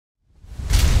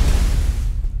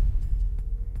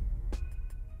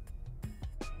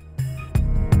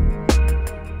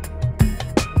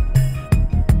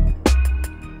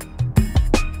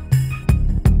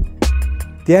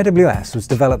The AWS was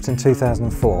developed in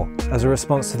 2004 as a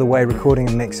response to the way recording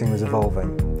and mixing was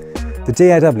evolving. The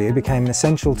DAW became an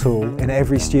essential tool in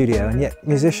every studio, and yet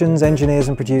musicians, engineers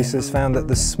and producers found that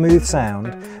the smooth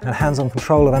sound and hands-on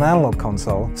control of an analog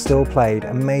console still played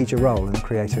a major role in the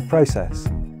creative process.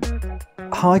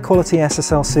 High-quality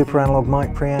SSL super analog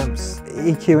mic preamps,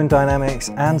 EQ and dynamics,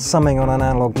 and summing on an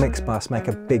analog mix bus make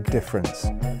a big difference.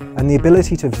 And the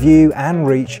ability to view and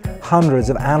reach hundreds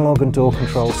of analog and DAW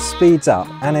controls speeds up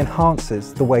and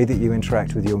enhances the way that you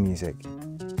interact with your music.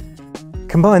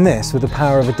 Combine this with the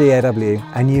power of a DAW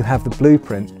and you have the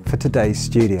blueprint for today's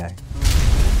studio.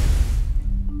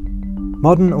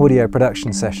 Modern audio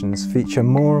production sessions feature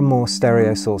more and more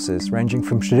stereo sources, ranging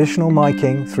from traditional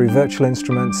miking through virtual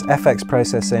instruments, FX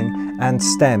processing, and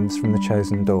stems from the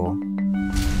chosen DAW.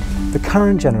 The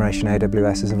current generation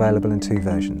AWS is available in two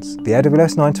versions, the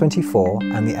AWS 924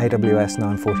 and the AWS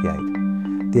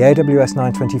 948. The AWS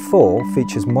 924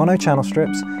 features mono channel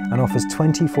strips and offers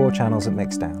 24 channels at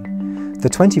mixdown. The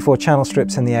 24 channel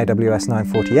strips in the AWS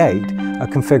 948 are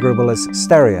configurable as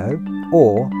stereo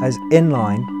or as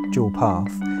inline dual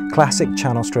path, classic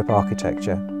channel strip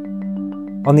architecture.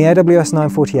 On the AWS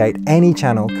 948, any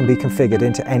channel can be configured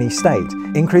into any state,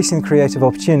 increasing creative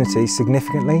opportunities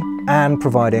significantly and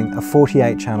providing a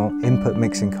 48-channel input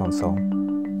mixing console.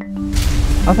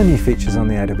 Other new features on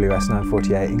the AWS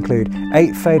 948 include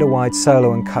 8 fader-wide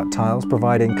solo and cut tiles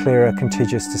providing clearer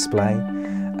contiguous display,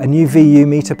 a new VU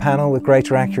meter panel with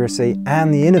greater accuracy,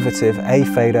 and the innovative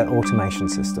A-fader automation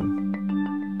system.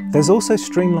 There's also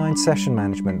streamlined session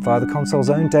management via the console's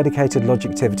own dedicated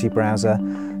Logictivity browser,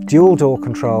 dual DAW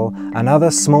control, and other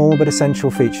small but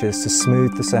essential features to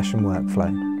smooth the session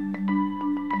workflow.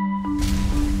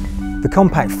 The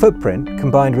compact footprint,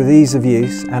 combined with ease of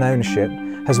use and ownership,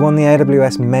 has won the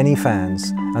AWS many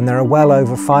fans, and there are well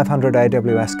over 500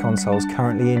 AWS consoles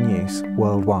currently in use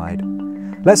worldwide.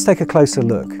 Let's take a closer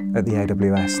look at the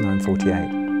AWS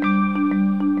 948.